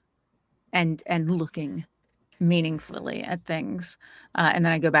nodding and looking meaningfully at things. And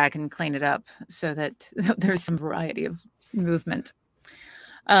then I go back and clean it up so that there's some variety of movement.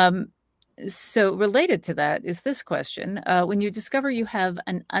 So related to that is this question. When you discover you have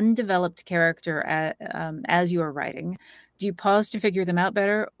an undeveloped character as you are writing, do you pause to figure them out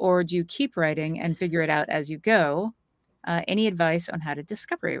better, or do you keep writing and figure it out as you go? Any advice on how to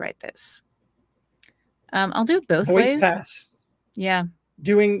discovery write this? I'll do it both ways. Voice pass. Yeah.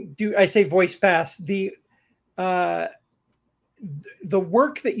 I say voice pass. The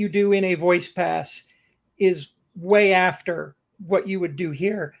work that you do in a voice pass is way after what you would do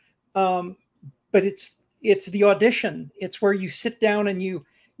here. But it's the audition. It's where you sit down and you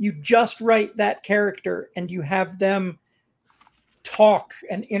just write that character, and you have them talk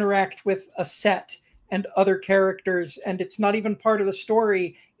and interact with a set and other characters. And it's not even part of the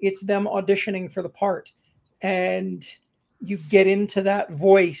story. It's them auditioning for the part. And you get into that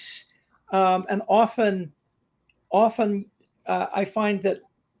voice. And often I find that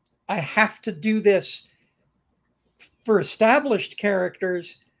I have to do this for established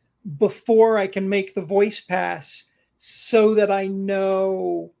characters before I can make the voice pass, so that I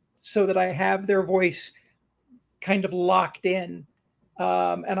have their voice kind of locked in,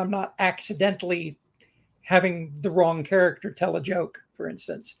 and I'm not accidentally having the wrong character tell a joke, for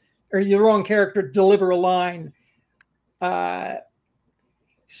instance, or the wrong character deliver a line. But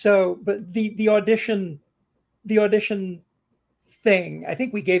the audition thing, I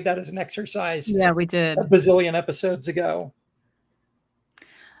think we gave that as an exercise. Yeah, we did a bazillion episodes ago.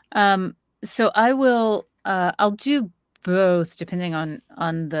 So I'll do both depending on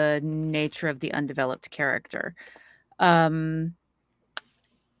the nature of the undeveloped character.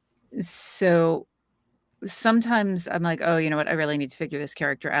 So sometimes I'm like, oh, you know what? I really need to figure this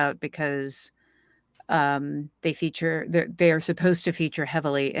character out because they are supposed to feature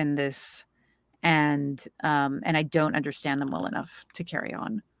heavily in this and I don't understand them well enough to carry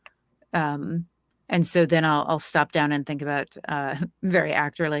on. And so then I'll stop down and think about very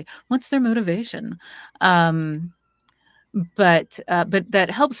accurately, what's their motivation? But that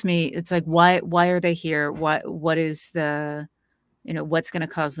helps me. It's like, why are they here? What is the, what's going to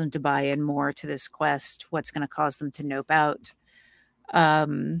cause them to buy in more to this quest? What's going to cause them to nope out?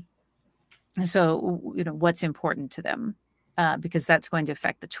 So, what's important to them? Because that's going to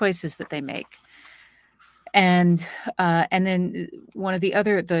affect the choices that they make. And then one of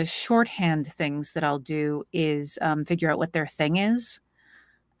the shorthand things that I'll do is figure out what their thing is.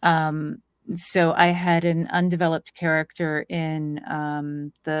 So I had an undeveloped character in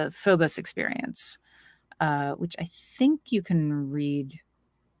the Phobos experience, which I think you can read.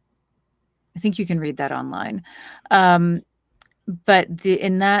 I think you can read that online. But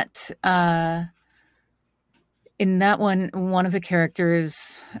in that one of the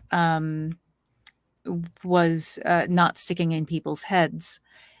characters was not sticking in people's heads,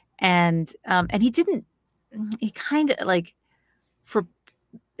 and he kind of like,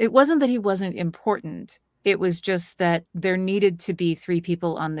 it wasn't that he wasn't important. It was just that there needed to be 3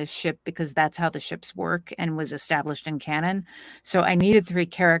 people on this ship because that's how the ships work and was established in canon. So I needed 3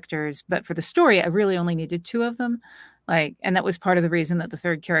 characters, but for the story, I really only needed 2 of them. And that was part of the reason that the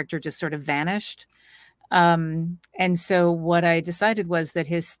 3rd character just sort of vanished. And so what I decided was that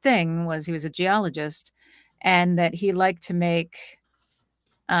his thing was he was a geologist, and that he liked to make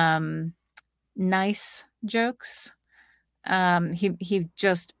nice jokes. He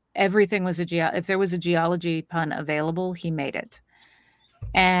just, everything was if there was a geology pun available, he made it.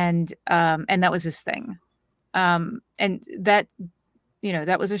 And that was his thing. And that,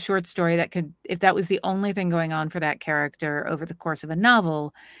 that was a short story that could, if that was the only thing going on for that character over the course of a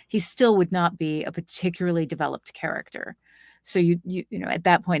novel, he still would not be a particularly developed character. So at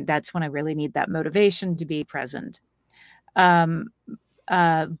that point, that's when I really need that motivation to be present. But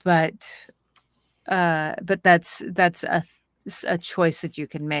that's a choice that you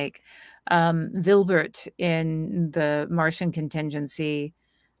can make. Wilbert in the Martian contingency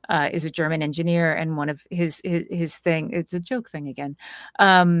is a German engineer, and one of his thing, it's a joke thing again,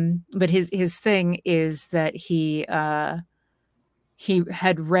 but his thing is that he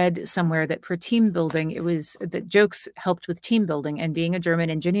had read somewhere that for team building, it was that jokes helped with team building, and being a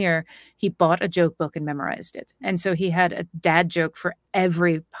German engineer, he bought a joke book and memorized it. And so he had a dad joke for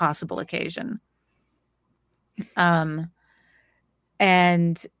every possible occasion. Another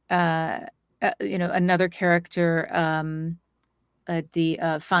character,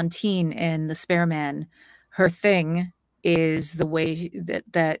 the Fantine in The Spareman, her thing is the way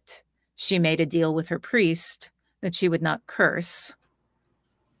that she made a deal with her priest that she would not curse.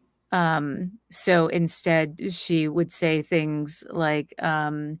 So instead, she would say things like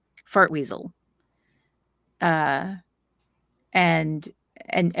 "fart weasel," and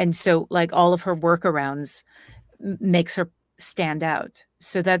so like all of her workarounds makes her stand out.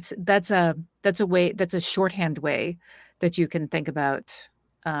 So that's a shorthand way that you can think about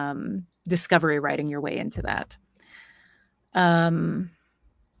discovery writing your way into that.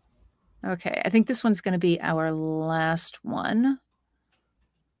 Okay, I think this one's going to be our last one.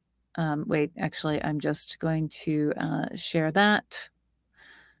 Wait, actually, I'm just going to share that.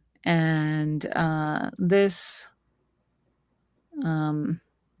 And this,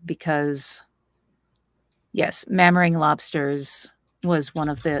 because, yes, Mammering Lobsters was one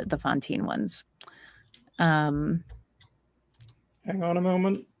of the Fantine ones. Hang on a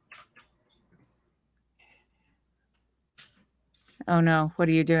moment. Oh no, what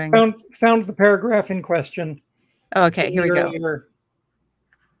are you doing? Found the paragraph in question. Oh, okay, here we go.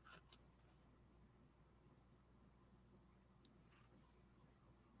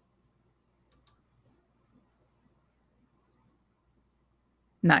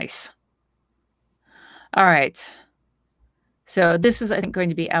 Nice. All right. So this is, I think, going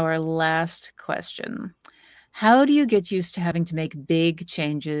to be our last question. How do you get used to having to make big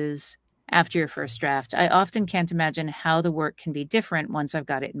changes after your first draft? I often can't imagine how the work can be different once I've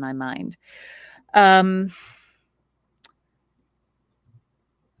got it in my mind.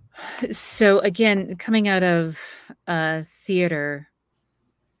 So again, coming out of theater,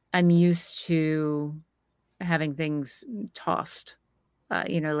 I'm used to having things tossed.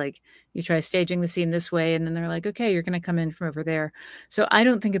 Like you try staging the scene this way, and then they're like, okay, you're going to come in from over there. So I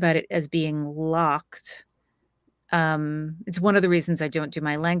don't think about it as being locked. It's one of the reasons I don't do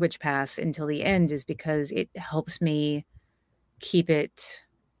my language pass until the end, is because it helps me keep it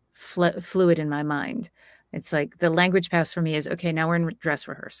fluid in my mind. It's like the language pass for me is, okay, now we're in dress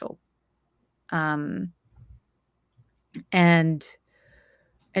rehearsal. And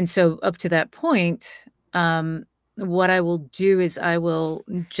And so up to that point, what I will do is I will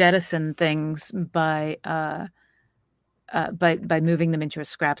jettison things by moving them into a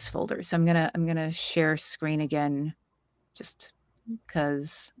scraps folder. So I'm gonna share screen again, just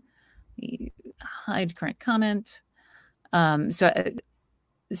because hide current comment. So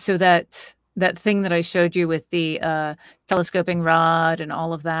that thing that I showed you with the telescoping rod and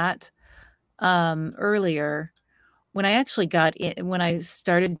all of that earlier, when I actually got in, when I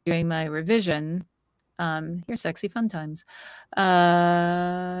started doing my revision, here's sexy fun times.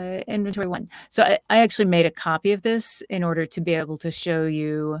 Inventory 1. So I actually made a copy of this in order to be able to show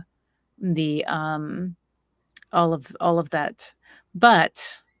you the all of that.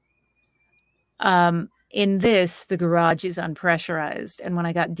 But in this, the garage is unpressurized. And when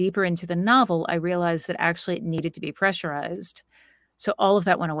I got deeper into the novel, I realized that actually it needed to be pressurized. So all of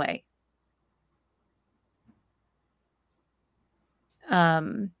that went away.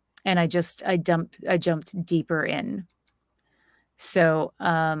 And I jumped deeper in. So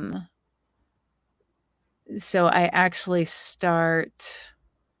so I actually start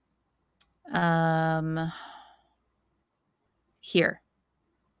here.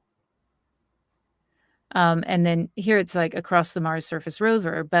 And then here it's like across the Mars surface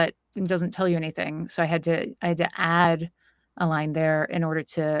rover, but it doesn't tell you anything. So I had to add a line there in order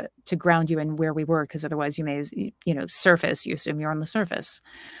to ground you in where we were, because otherwise you may, surface, you assume you're on the surface.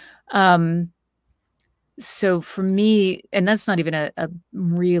 So for me, and that's not even a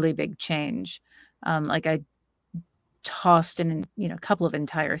really big change. Like I tossed in, a couple of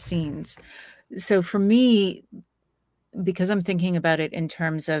entire scenes. So for me, because I'm thinking about it in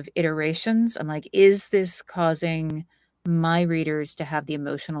terms of iterations, I'm like, is this causing my readers to have the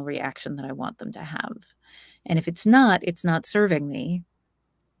emotional reaction that I want them to have? And if it's not serving me.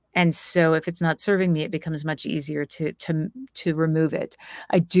 And so if it's not serving me, it becomes much easier to remove it.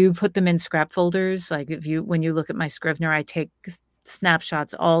 I do put them in scrap folders. Like when you look at my Scrivener, I take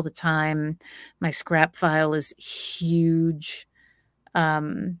snapshots all the time. My scrap file is huge.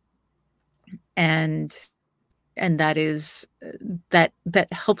 And that is that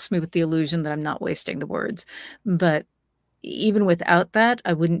helps me with the illusion that I'm not wasting the words. But even without that,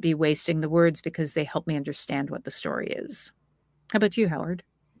 I wouldn't be wasting the words because they help me understand what the story is. How about you, Howard?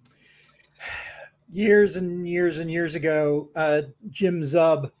 Years and years and years ago, Jim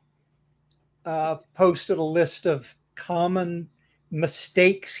Zub posted a list of common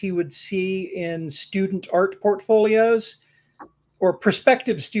mistakes he would see in student art portfolios, or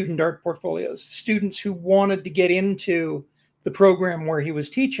prospective student art portfolios, students who wanted to get into the program where he was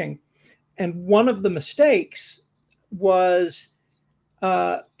teaching. And one of the mistakes was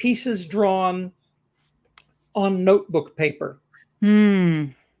pieces drawn on notebook paper.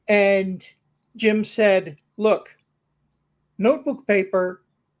 Mm. And Jim said, look, notebook paper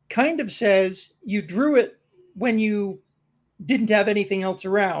kind of says you drew it when you didn't have anything else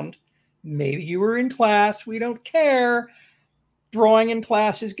around. Maybe you were in class, we don't care. Drawing in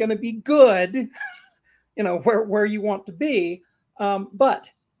class is going to be good, where you want to be.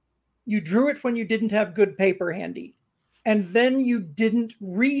 But you drew it when you didn't have good paper handy. And then you didn't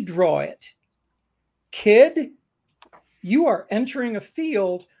redraw it. Kid, you are entering a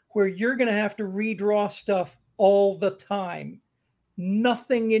field where you're going to have to redraw stuff all the time.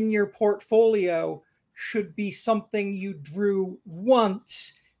 Nothing in your portfolio should be something you drew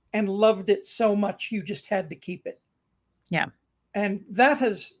once and loved it so much you just had to keep it. Yeah. And that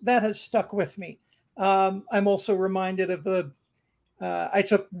has stuck with me. I'm also reminded of I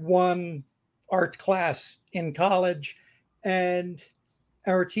took one art class in college, and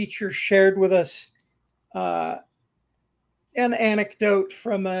our teacher shared with us an anecdote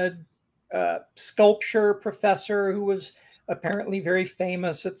from a sculpture professor who was apparently very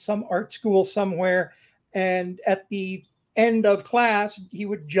famous at some art school somewhere. And at the end of class, he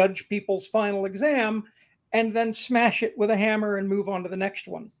would judge people's final exam and then smash it with a hammer and move on to the next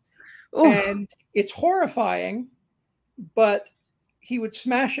one. Ooh. And it's horrifying, but he would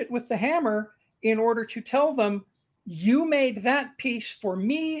smash it with the hammer in order to tell them, you made that piece for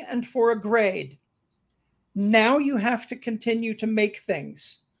me and for a grade. Now you have to continue to make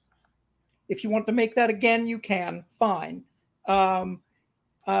things. If you want to make that again, you can, fine. Now,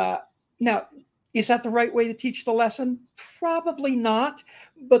 is that the right way to teach the lesson? Probably not,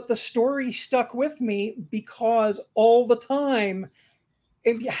 but the story stuck with me because all the time,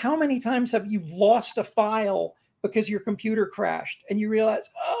 how many times have you lost a file because your computer crashed and you realize,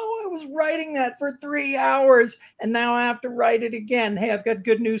 oh, I was writing that for 3 hours and now I have to write it again. Hey, I've got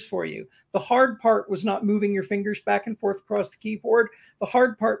good news for you. The hard part was not moving your fingers back and forth across the keyboard. The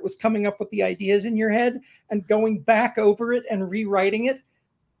hard part was coming up with the ideas in your head and going back over it and rewriting it.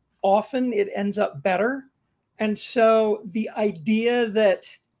 often it ends up better. And so the idea that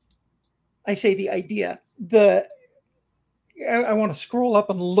I say the idea, I want to scroll up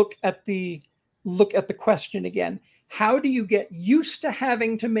and look at the question again. How do you get used to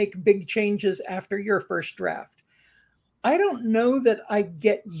having to make big changes after your first draft? I don't know that I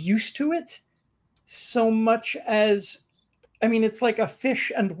get used to it so much as, I mean, it's like a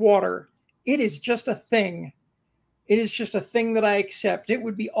fish and water. It is just a thing. It is just a thing that I accept. It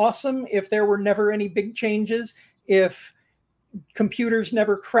would be awesome if there were never any big changes, if computers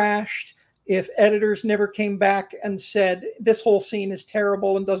never crashed, if editors never came back and said, this whole scene is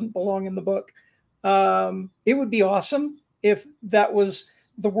terrible and doesn't belong in the book. It would be awesome if that was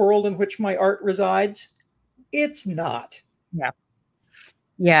the world in which my art resides. It's not. Yeah.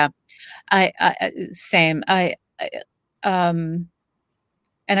 Yeah. Same.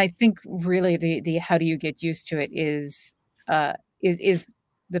 And I think really the how do you get used to it is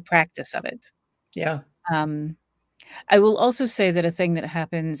the practice of it. Yeah. I will also say that a thing that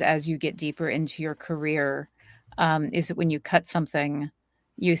happens as you get deeper into your career is that when you cut something,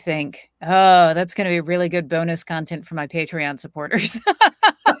 you think, oh, that's going to be really good bonus content for my Patreon supporters.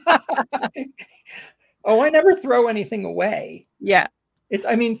 Oh, I never throw anything away. Yeah.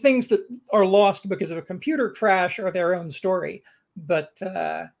 I mean, things that are lost because of a computer crash are their own story. But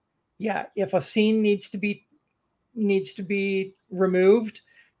yeah, if a scene needs to be removed,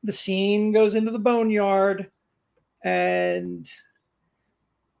 the scene goes into the boneyard, and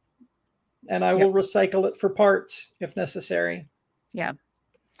I will recycle it for parts if necessary. Yeah.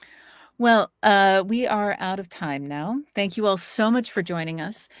 Well, we are out of time now. Thank you all so much for joining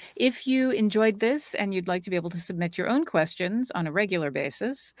us. If you enjoyed this and you'd like to be able to submit your own questions on a regular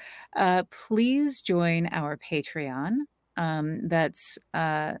basis, please join our Patreon. That's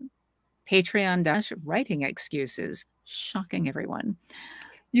Patreon-Writing Excuses. Shocking, everyone.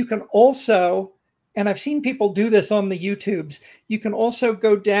 You can also, and I've seen people do this on the YouTubes, you can also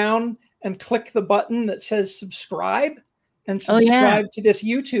go down and click the button that says subscribe and subscribe to this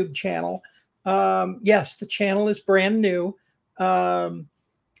YouTube channel. Yes, the channel is brand new,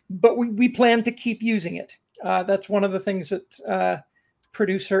 but we plan to keep using it. That's one of the things that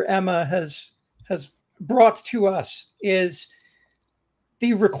producer Emma has brought to us, is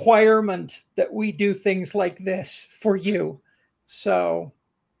the requirement that we do things like this for you. So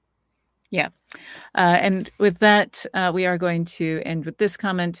yeah. And with that, we are going to end with this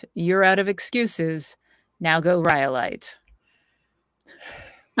comment. You're out of excuses. Now go Rhyolite.